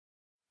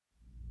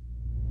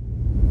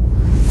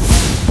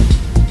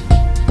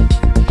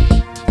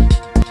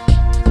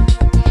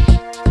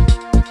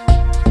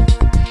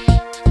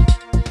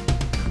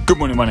Good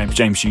morning, my name is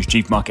James Hughes,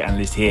 Chief Market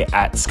Analyst here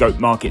at Scope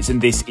Markets,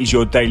 and this is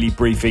your daily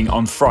briefing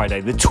on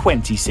Friday, the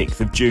 26th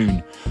of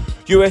June.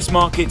 US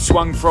market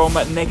swung from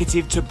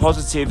negative to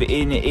positive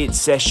in its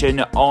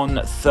session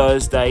on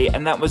Thursday,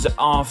 and that was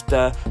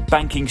after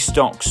banking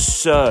stocks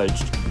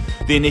surged.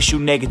 The initial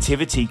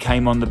negativity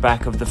came on the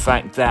back of the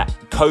fact that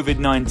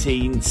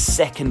COVID-19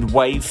 second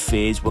wave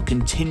fears were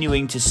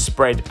continuing to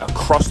spread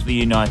across the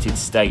United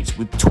States,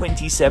 with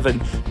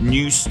 27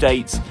 new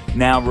states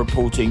now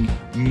reporting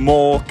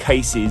more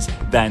cases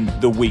than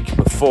the week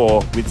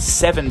before, with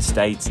 7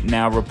 states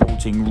now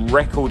reporting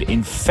record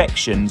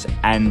infections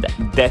and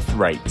death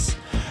rates.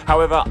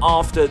 However,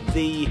 after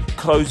the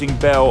closing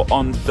bell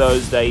on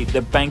Thursday,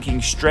 the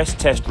banking stress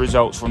test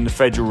results from the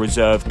Federal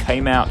Reserve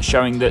came out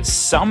showing that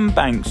some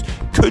banks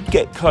could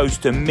get close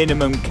to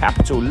minimum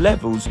capital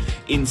levels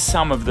in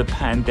some of the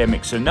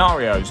pandemic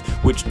scenarios,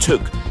 which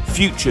took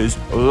futures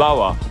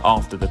lower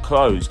after the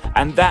close.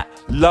 And that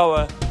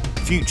lower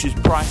futures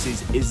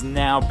prices is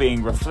now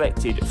being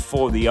reflected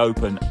for the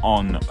open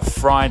on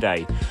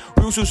Friday.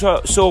 We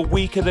also saw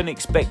weaker than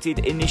expected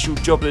initial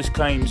jobless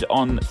claims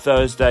on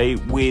Thursday,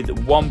 with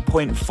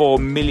 1.4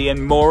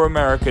 million more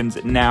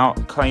Americans now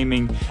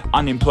claiming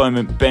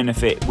unemployment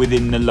benefit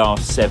within the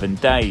last 7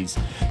 days.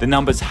 The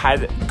numbers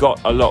had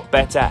got a lot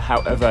better,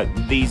 however,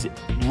 these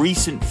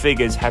recent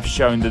figures have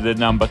shown that the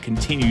number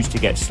continues to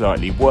get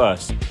slightly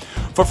worse.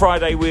 For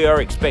Friday, we are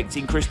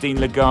expecting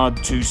Christine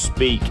Lagarde to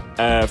speak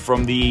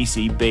from the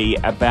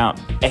ECB about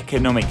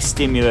economic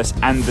stimulus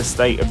and the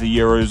state of the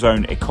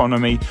Eurozone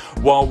economy,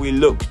 while we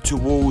look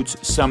towards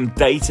some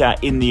data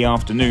in the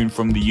afternoon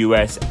from the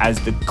US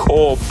as the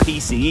core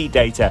PCE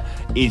data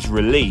is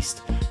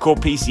released. Core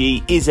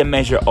PCE is a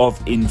measure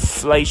of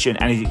inflation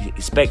and is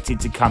expected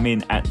to come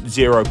in at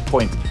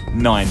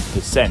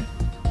 0.9%.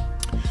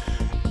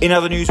 In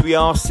other news, we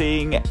are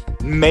seeing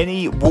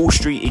many Wall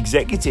Street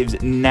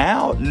executives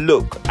now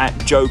look at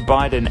Joe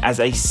Biden as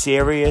a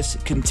serious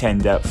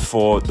contender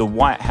for the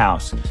White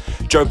House.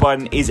 Joe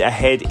Biden is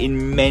ahead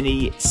in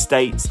many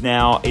states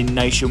now in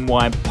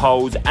nationwide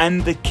polls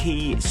and the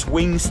key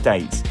swing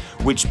states,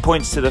 which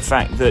points to the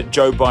fact that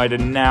Joe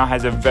Biden now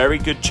has a very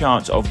good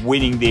chance of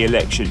winning the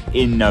election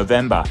in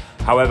November.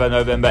 However,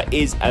 November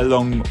is a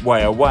long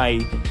way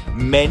away.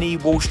 Many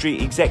Wall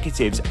Street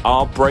executives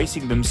are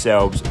bracing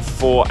themselves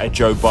for a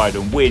Joe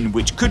Biden win,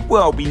 which could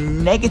well be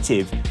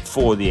negative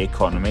for the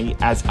economy,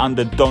 as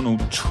under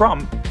Donald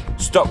Trump,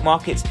 stock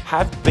markets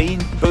have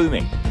been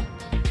booming.